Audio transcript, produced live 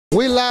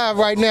We live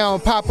right now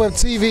on Pop-Up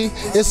TV.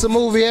 It's a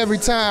movie every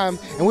time,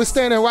 and we're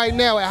standing right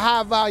now at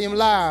High Volume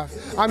Live.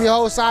 I'm your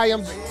host, I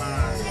am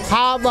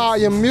High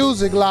Volume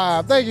Music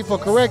Live. Thank you for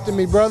correcting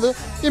me, brother.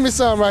 Give me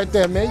something right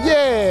there, man.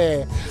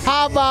 Yeah,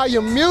 High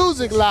Volume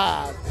Music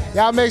Live.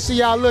 Y'all make sure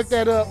y'all look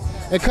that up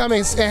and come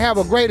and have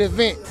a great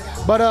event.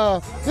 But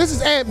this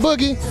is Aunt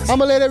Boogie. I'm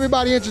gonna let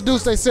everybody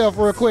introduce themselves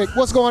real quick.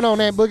 What's going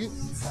on, Aunt Boogie?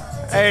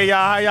 Hey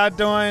y'all, how y'all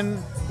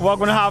doing?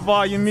 Welcome to High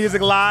Volume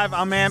Music Live.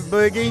 I'm Aunt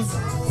Boogie.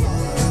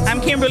 I'm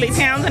Kimberly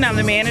Townsend, I'm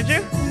the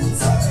manager.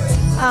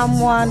 I'm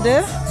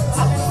Wanda,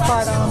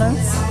 part owner.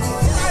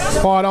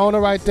 Part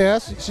owner right there.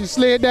 She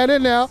slid that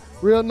in there,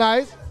 real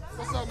nice.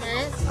 What's up,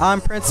 man?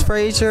 I'm Prince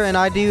Frazier, and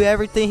I do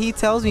everything he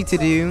tells me to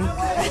do.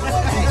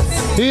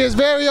 He is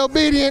very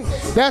obedient.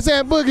 That's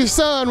Aunt Boogie's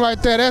son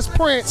right there. That's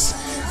Prince.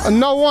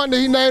 No wonder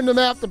he named him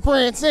after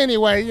Prince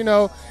anyway, you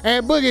know.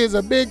 Aunt Boogie is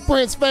a big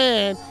Prince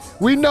fan.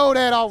 We know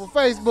that off of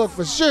Facebook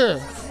for sure.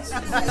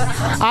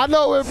 I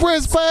know when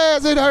Prince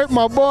passed, it hurt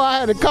my boy. I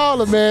had to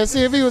call him, man,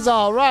 see if he was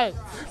all right.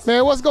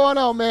 Man, what's going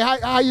on, man?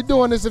 How you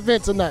doing this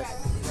event tonight?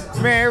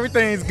 Man,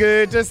 everything's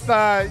good. Just,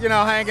 you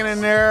know, hanging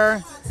in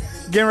there,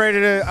 getting ready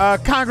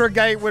to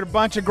congregate with a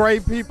bunch of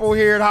great people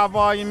here at High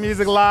Volume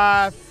Music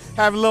Live.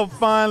 Have a little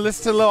fun,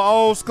 listen to a little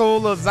old school, a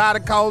little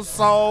Zydeco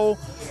soul,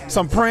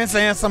 some Prince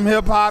and some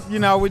hip hop. You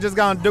know, we're just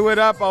gonna do it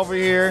up over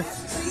here.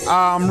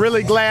 I'm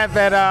really glad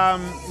that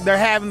they're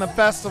having the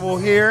festival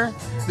here.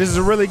 This is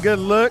a really good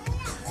look,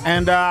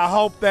 and I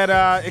hope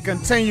that it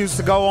continues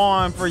to go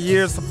on for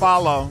years to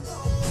follow.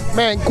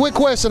 Man, quick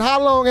question.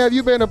 How long have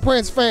you been a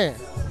Prince fan?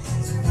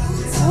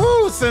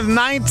 Woo, since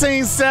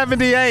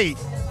 1978.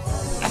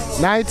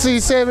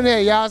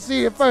 1978, y'all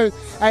see it first.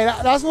 Hey,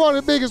 that's one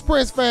of the biggest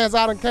Prince fans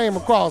I done came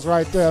across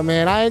right there,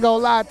 man. I ain't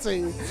gonna lie to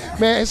you.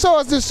 Man, show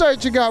us this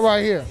shirt you got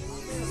right here.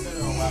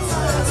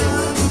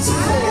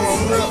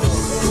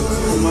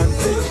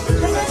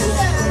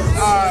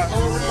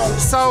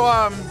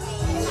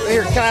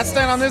 Here, can I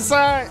stand on this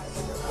side?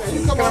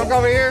 Can I go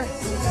over here?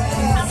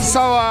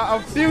 So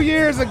a few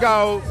years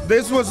ago,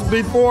 this was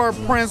before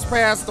Prince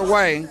passed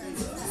away,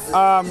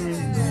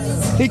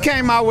 he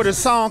came out with a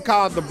song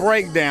called The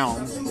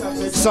Breakdown.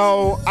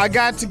 So I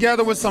got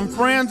together with some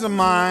friends of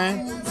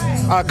mine,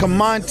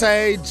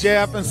 Camonte,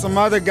 Jeff, and some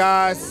other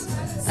guys,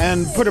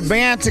 and put a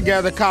band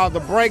together called The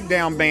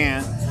Breakdown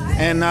Band.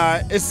 And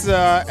it's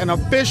an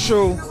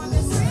official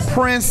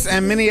Prince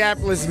and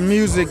Minneapolis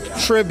music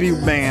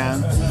tribute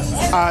band.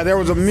 There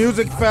was a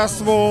music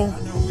festival,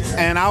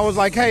 and I was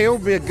like, hey, it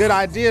would be a good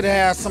idea to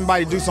have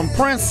somebody do some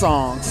Prince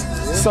songs.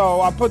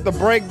 So I put the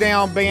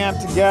Breakdown Band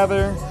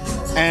together,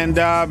 and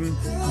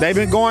they've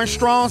been going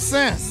strong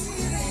since.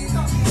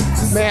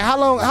 Man,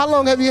 how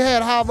long have you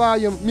had High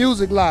Volume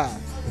Music Live?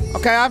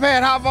 Okay, I've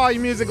had High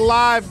Volume Music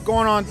Live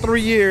going on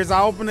 3 years.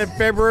 I opened it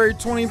February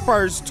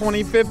 21st,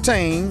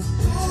 2015.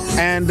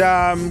 And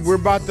we're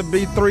about to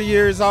be 3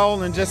 years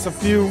old in just a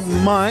few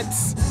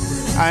months.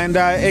 And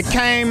it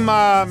came,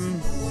 I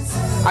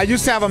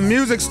used to have a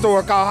music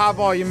store called High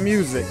Volume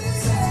Music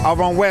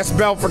over on West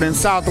Belford in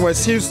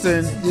Southwest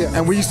Houston. Yeah.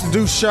 And we used to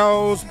do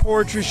shows,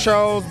 poetry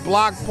shows,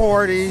 block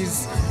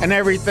parties, and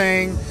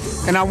everything.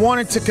 And I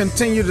wanted to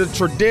continue the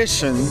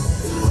tradition,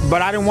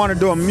 but I didn't want to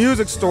do a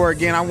music store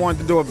again. I wanted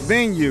to do a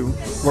venue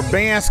where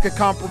bands could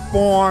come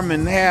perform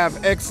and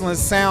have excellent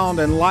sound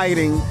and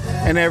lighting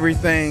and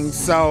everything.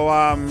 So,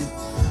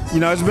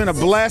 you know, it's been a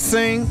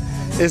blessing.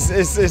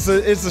 It's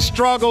a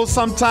struggle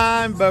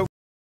sometimes, but.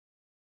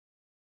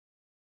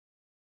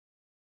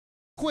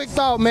 Quick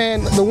thought,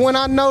 man. The one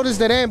I noticed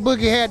that Aunt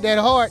Boogie had that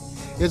heart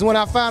is when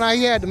I found out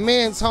he had the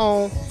men's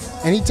home,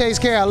 and he takes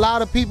care of a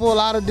lot of people, a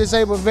lot of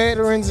disabled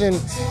veterans, and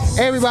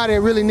everybody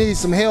that really needs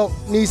some help,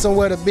 needs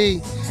somewhere to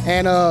be.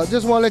 And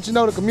just want to let you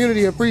know the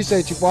community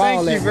appreciates you for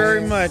all that. Thank you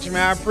very much,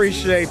 man. I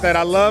appreciate that.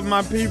 I love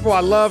my people.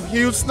 I love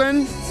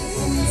Houston.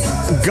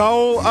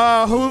 Go,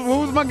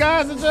 who's my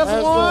guys that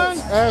just won?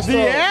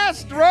 The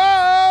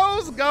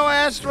Astros. Go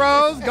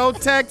Astros. Go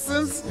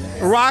Texans.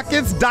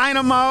 Rockets.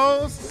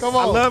 Dynamos. Come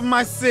on. I love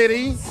my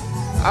city.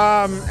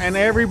 And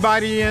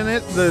everybody in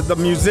it, the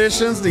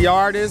musicians, the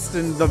artists,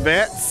 and the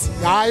vets.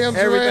 I am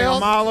everything.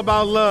 I'm all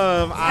about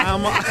love.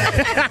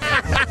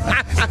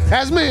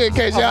 That's me, in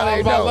case y'all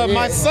ain't know. Yeah.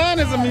 My son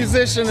is a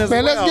musician as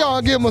well. Man, let's go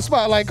and give him a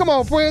spotlight. Come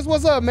on, Prince,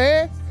 what's up,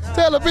 man?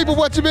 Tell the people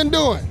what you've been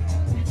doing.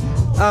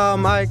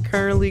 I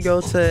currently go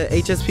to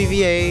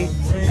HSPVA,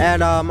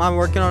 and I'm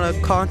working on a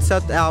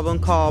concept album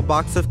called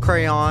Box of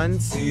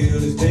Crayons.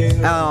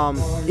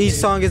 Each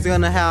song is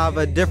gonna have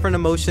a different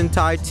emotion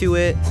tied to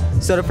it.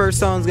 So the first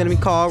song is gonna be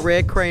called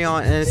Red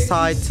Crayon, and it's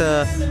tied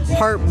to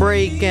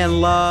heartbreak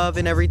and love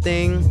and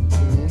everything.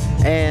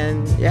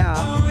 And yeah.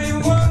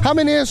 How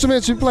many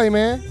instruments you play,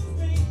 man?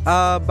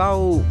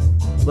 About,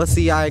 let's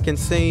see, I can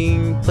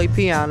sing, play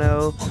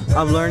piano,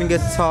 I'm learning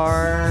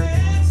guitar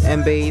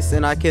and bass,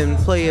 and I can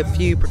play a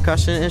few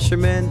percussion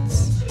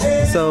instruments,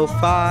 so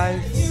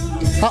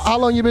 5. How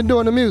long you been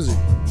doing the music?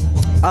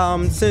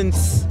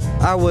 Since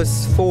I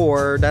was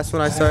 4. That's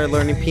when I started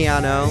learning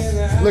piano.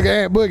 Look at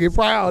Aunt Boogie,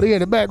 proud. He in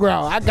the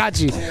background. I got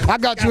you. I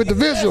got you with the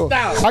visual.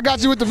 I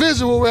got you with the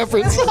visual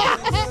reference.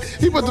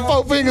 He put the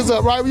 4 fingers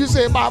up, right? When you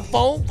said about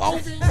 4.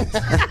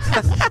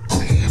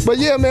 But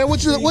yeah, man,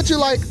 what you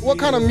like? What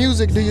kind of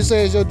music do you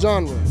say is your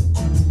genre?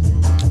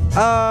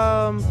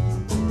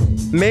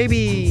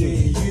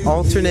 Maybe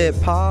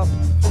alternate pop.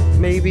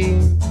 Maybe.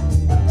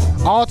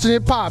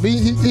 Alternate pop.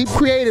 He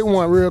created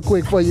one real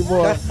quick for you,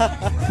 boy.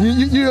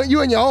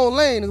 you in your own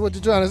lane is what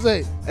you're trying to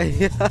say.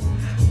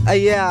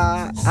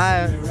 Yeah,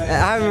 I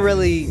haven't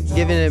really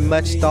given it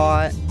much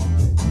thought.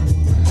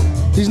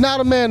 He's not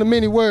a man of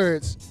many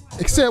words,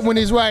 except when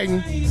he's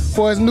writing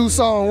for his new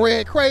song,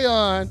 Red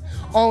Crayon,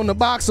 on the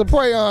box of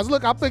crayons.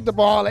 Look, I picked up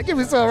all that. Give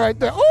me some right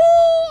there.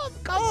 Ooh, I'm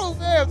cold,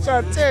 man. I'm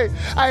trying to tell you.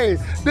 Hey,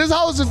 this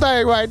hosting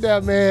thing right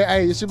there, man.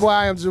 Hey, it's your boy,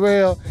 I am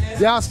Jarrell.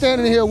 Y'all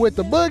standing here with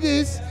the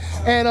Boogies.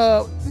 And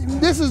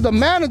this is the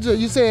manager,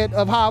 you said,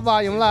 of High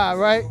Volume Live,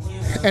 right?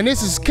 And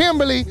this is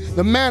Kimberly,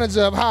 the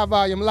manager of High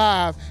Volume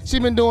Live. She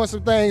been doing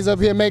some things up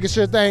here, making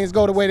sure things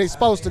go the way they're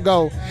supposed to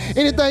go.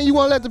 Anything you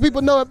want to let the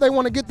people know if they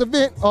want to get the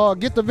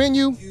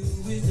venue?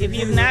 If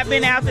you've not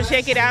been out to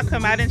check it out,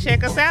 come out and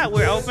check us out.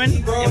 We're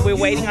open and we're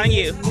waiting on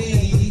you.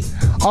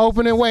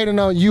 Open and waiting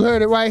on you. You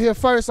heard it right here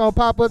first on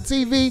Pop-Up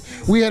TV.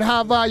 We at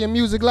High Volume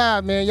Music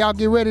Live, man. Y'all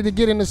get ready to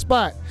get in the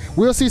spot.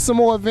 We'll see some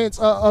more events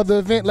of the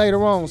event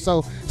later on,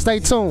 so stay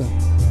tuned.